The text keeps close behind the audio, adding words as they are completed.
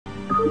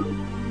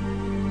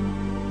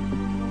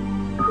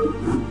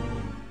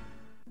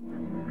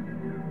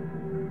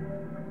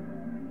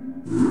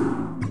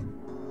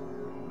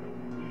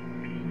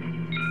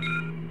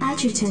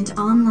Adjutant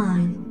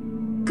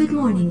online. Good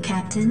morning,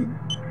 Captain.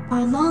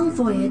 Our long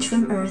voyage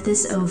from Earth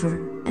is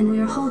over, and we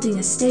are holding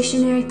a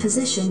stationary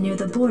position near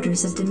the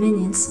borders of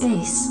Dominion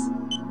space.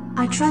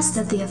 I trust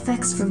that the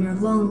effects from your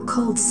long,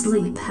 cold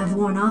sleep have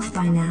worn off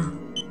by now.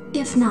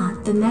 If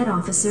not, the Med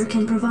Officer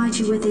can provide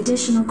you with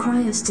additional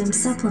cryostim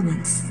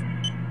supplements.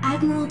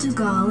 Admiral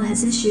Dugal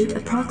has issued a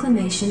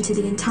proclamation to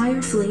the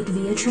entire fleet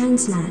via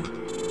Transmat.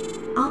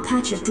 I'll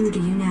patch it through to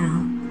you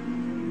now.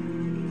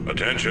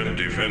 Attention,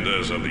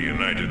 defenders of the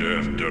United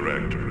Earth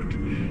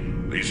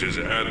Directorate. This is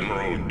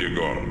Admiral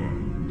Dugal.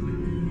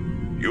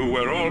 You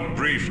were all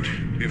briefed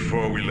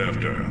before we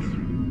left Earth,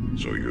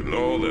 so you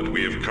know that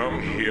we have come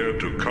here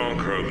to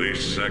conquer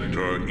this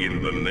sector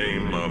in the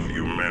name of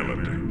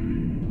humanity.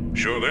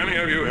 Should any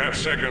of you have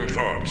second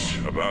thoughts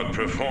about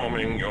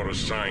performing your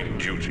assigned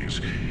duties,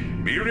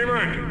 be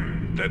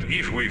reminded that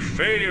if we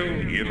fail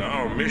in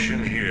our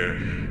mission here,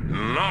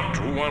 not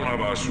one of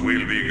us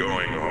will be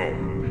going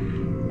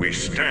home. We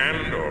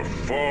stand or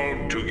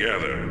fall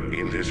together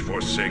in this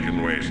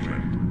forsaken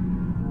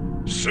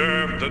wasteland.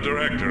 Serve the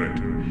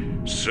Directorate.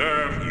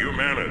 Serve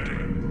humanity.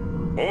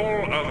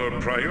 All other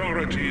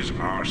priorities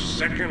are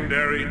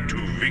secondary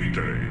to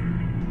victory.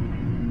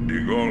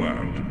 Dugal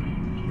out.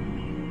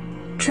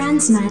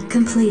 Transmat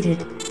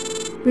completed.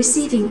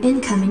 Receiving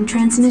incoming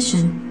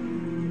transmission.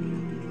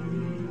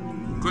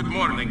 Good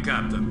morning,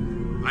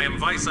 Captain. I am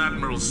Vice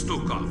Admiral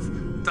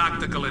Stukov,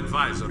 Tactical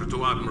Advisor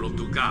to Admiral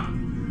Dugal.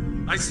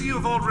 I see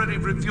you've already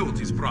reviewed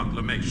his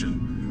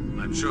proclamation.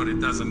 I'm sure it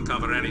doesn't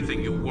cover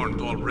anything you weren't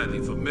already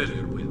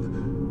familiar with.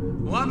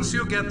 Once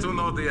you get to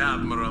know the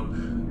Admiral,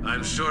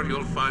 I'm sure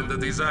you'll find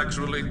that he's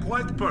actually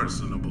quite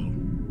personable.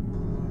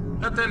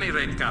 At any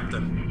rate,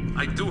 Captain,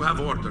 I do have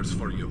orders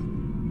for you.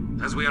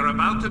 As we are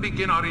about to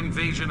begin our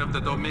invasion of the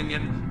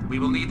Dominion, we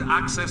will need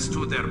access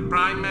to their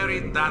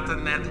primary data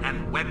net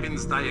and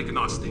weapons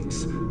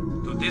diagnostics.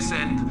 To this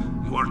end,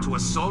 you are to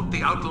assault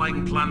the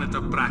outlying planet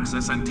of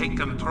Braxis and take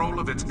control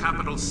of its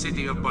capital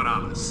city of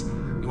Boralis.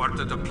 You are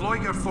to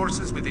deploy your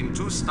forces within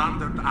 2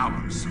 standard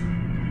hours.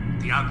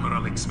 The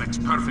Admiral expects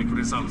perfect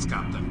results,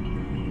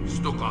 Captain.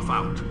 Stukov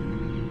out.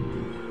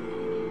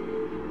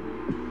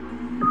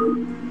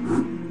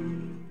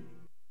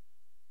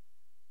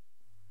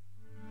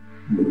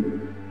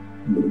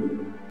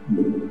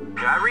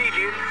 I read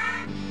you.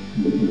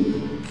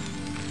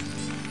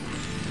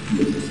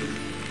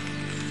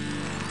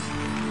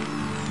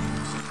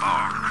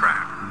 Oh,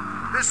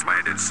 crap. This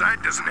landing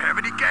site doesn't have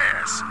any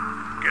gas.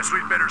 Guess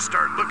we'd better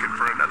start looking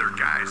for another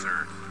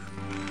geyser.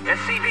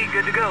 SCV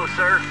good to go,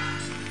 sir.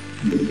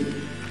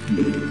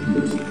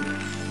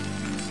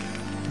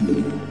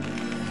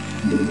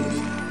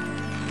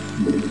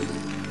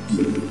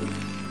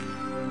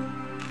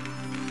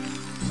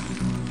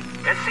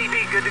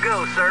 SCV good to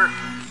go, sir.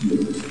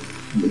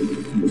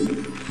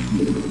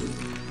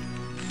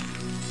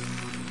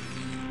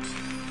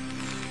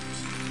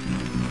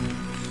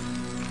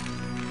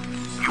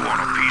 You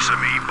want a piece of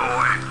me,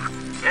 boy?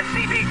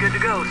 SCV good to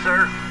go,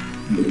 sir.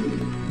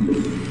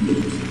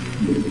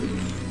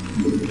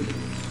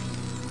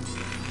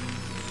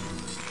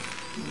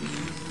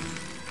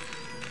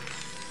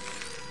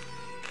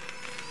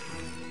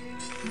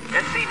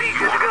 SCV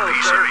good to go,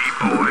 piece sir. of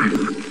me, boy?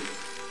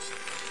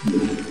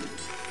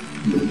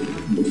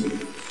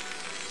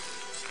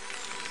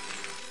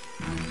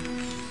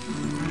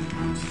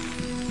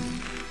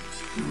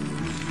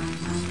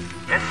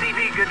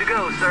 SCV good to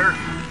go, sir.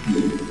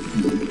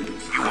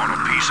 You want a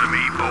piece of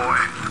me, boy?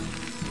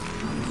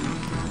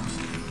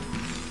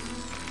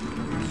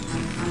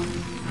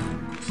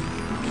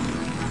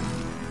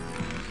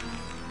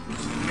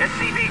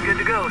 SCV good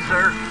to go,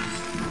 sir.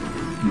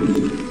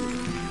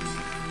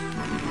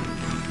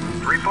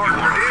 Report You for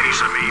want a duty.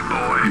 piece of me,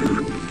 boy?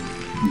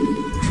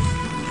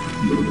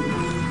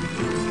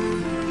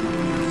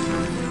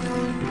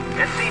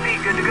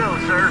 SCV good to go,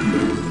 sir.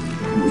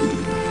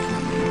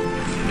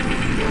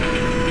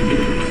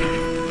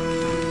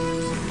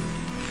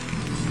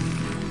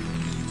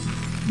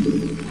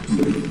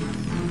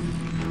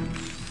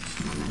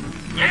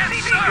 Yes,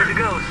 SCV sir. good to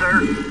go, sir.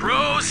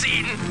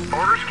 Proceeding.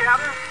 Orders,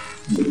 Captain?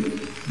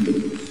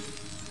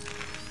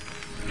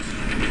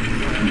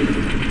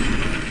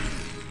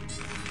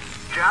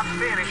 Job's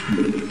finished.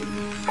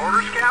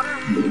 Orders, Captain?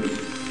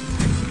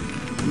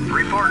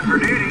 Reporting for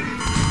duty.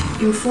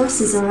 Your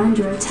forces are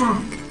under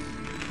attack.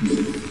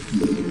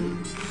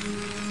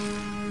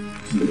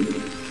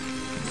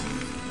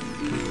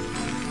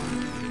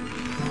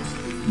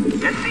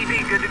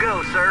 SCV good to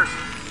go, sir.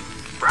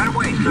 Right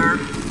away, sir.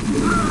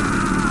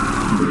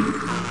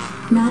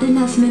 Not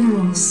enough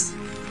minerals.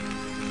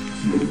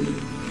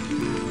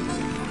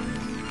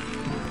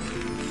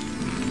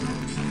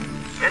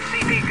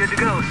 SCV good to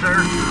go,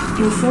 sir.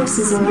 Your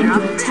forces are under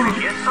Job's finished. attack.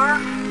 Yes, sir.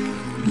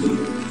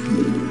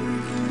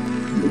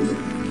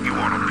 You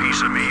want a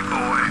piece of me,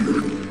 boy?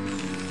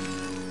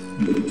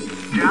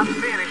 Job's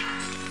finished.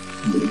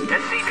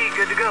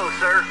 go,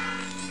 sir.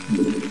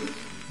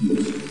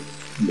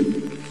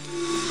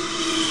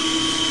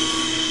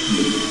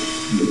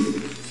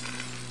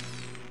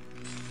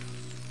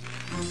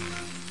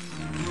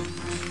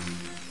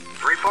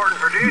 Reporting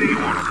for duty. You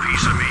want a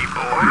piece of me,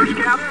 boy? Orders,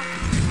 Captain?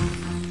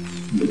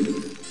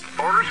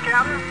 Orders,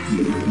 Captain?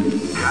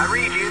 I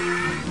read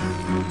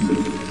you.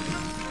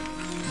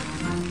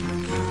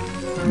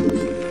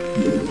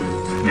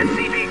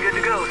 SCP good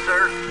to go,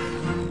 sir.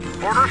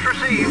 Orders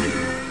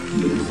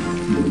received.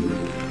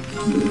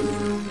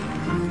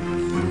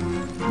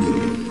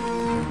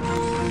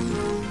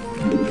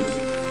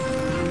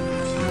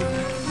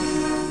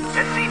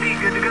 SCP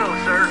good to go,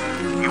 sir.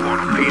 You want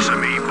a piece of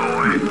me,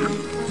 boy?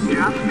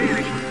 Job's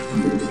finished.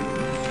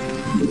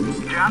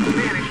 Job's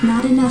finished.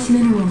 Not enough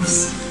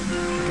minerals.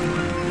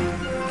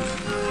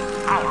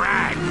 All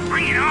right,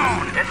 bring it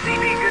on.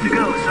 SCP good to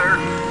go, sir.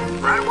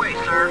 Right away,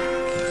 sir.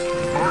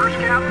 Orders,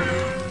 Captain?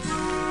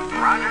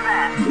 Roger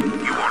that.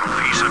 You want a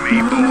piece of me,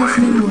 Not enough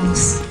boy?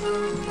 minerals.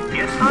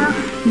 Yes,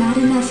 sir. Not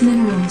enough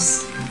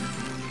minerals.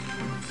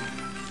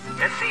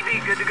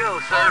 SCP good to go,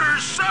 sir.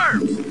 Orders, sir.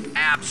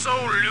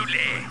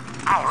 Absolutely.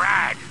 All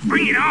right,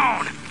 bring it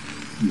on.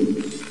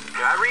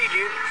 I read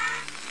you.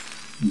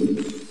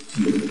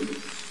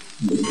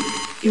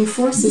 Your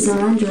forces are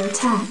under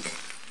attack.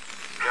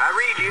 I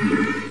read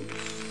you.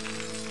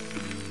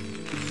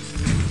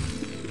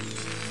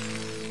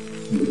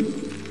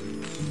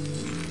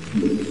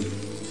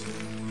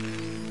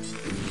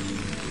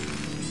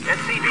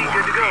 SCP You want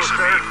good to a go, piece of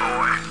sir. me,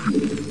 boy?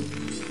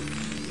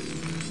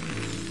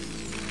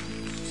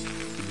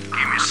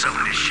 Give me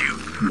something to shoot.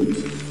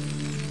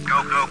 Go,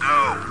 go, go.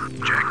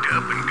 Jacked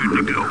up and good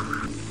to go.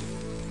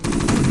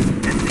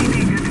 SCP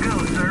good to go,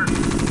 sir.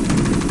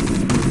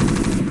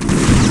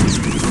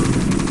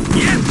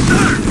 Yes,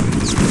 sir.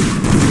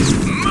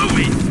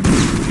 Moving.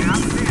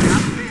 Job's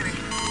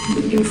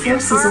finished. Your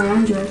forces are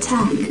under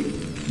attack.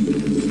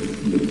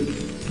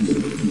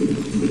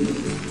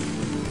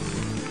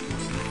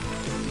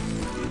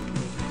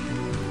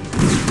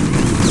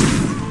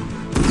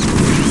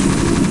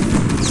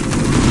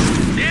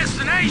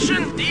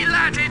 Destination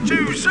delighted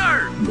to,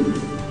 sir.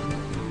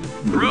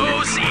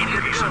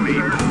 Proceeding. Piece of me,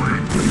 boy.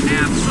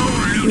 Your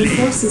Absolutely.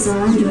 forces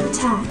are under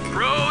attack.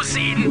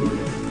 Proceeding.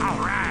 All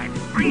right,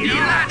 bring it on.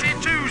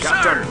 Delighted to,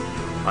 Captain,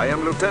 sir. I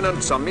am Lieutenant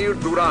Samir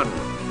Duran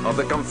of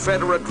the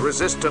Confederate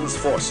Resistance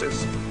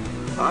Forces.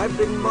 I've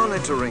been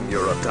monitoring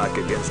your attack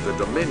against the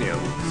Dominion,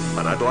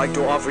 and I'd like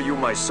to offer you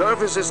my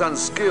services and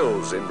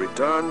skills in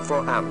return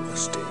for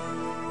amnesty.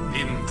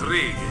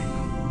 Intriguing.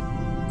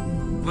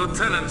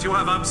 Lieutenant, you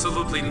have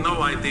absolutely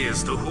no idea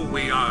as to who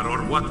we are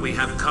or what we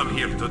have come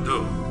here to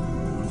do.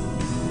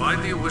 Why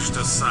do you wish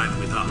to side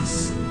with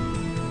us?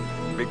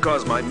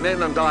 Because my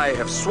men and I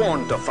have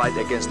sworn to fight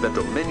against the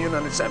Dominion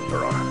and its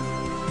Emperor.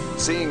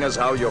 Seeing as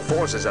how your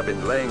forces have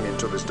been laying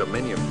into this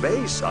Dominion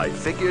base, I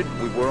figured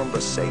we were on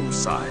the same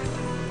side.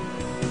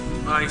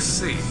 I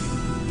see.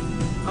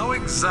 How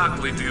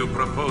exactly do you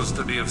propose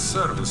to be of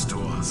service to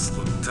us,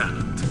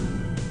 Lieutenant?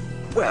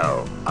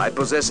 Well, I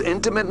possess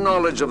intimate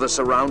knowledge of the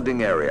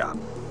surrounding area.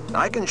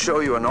 I can show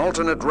you an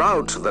alternate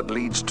route that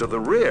leads to the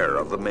rear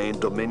of the main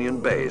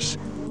Dominion base.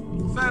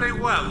 Very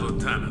well,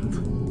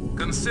 Lieutenant.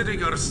 Consider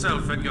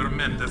yourself and your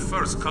men the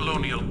first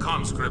colonial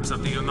conscripts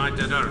of the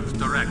United Earth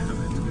Directorate.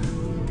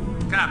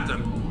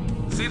 Captain,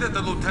 see that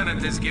the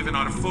Lieutenant is given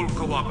our full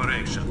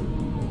cooperation.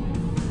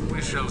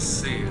 We shall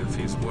see if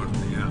he's worth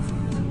the effort.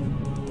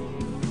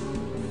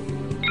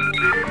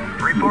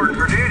 Reporting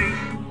for duty.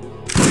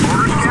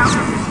 Orders,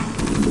 Captain.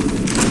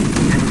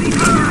 SCP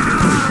good to go,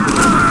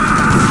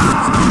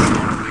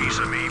 sir. Piece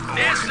of me, boy.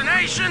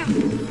 Destination.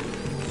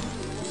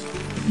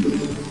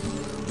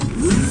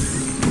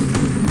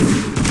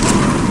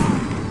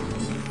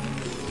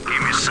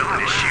 Give me something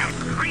to shoot.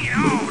 Bring it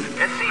on.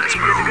 SCP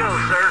good to go,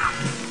 sir.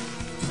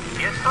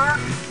 Yes, sir.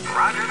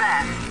 Roger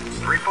that.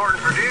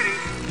 Reporting for duty.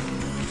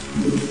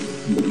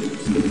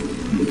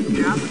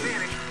 Job's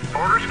finished.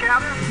 Orders,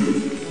 Captain?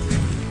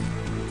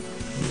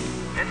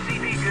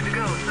 SCP good to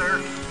go, sir.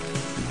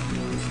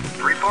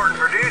 Reporting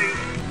for duty.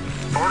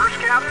 Orders,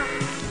 Captain?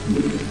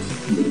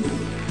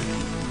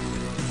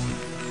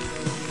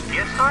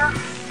 Yes, sir.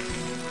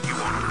 You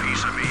want a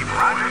piece of me, boy?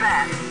 Roger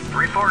that.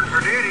 Reporting for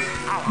duty.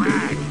 All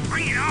right,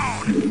 bring it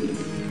on.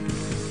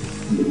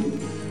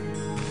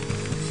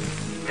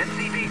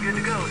 SCP good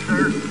to go,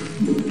 sir.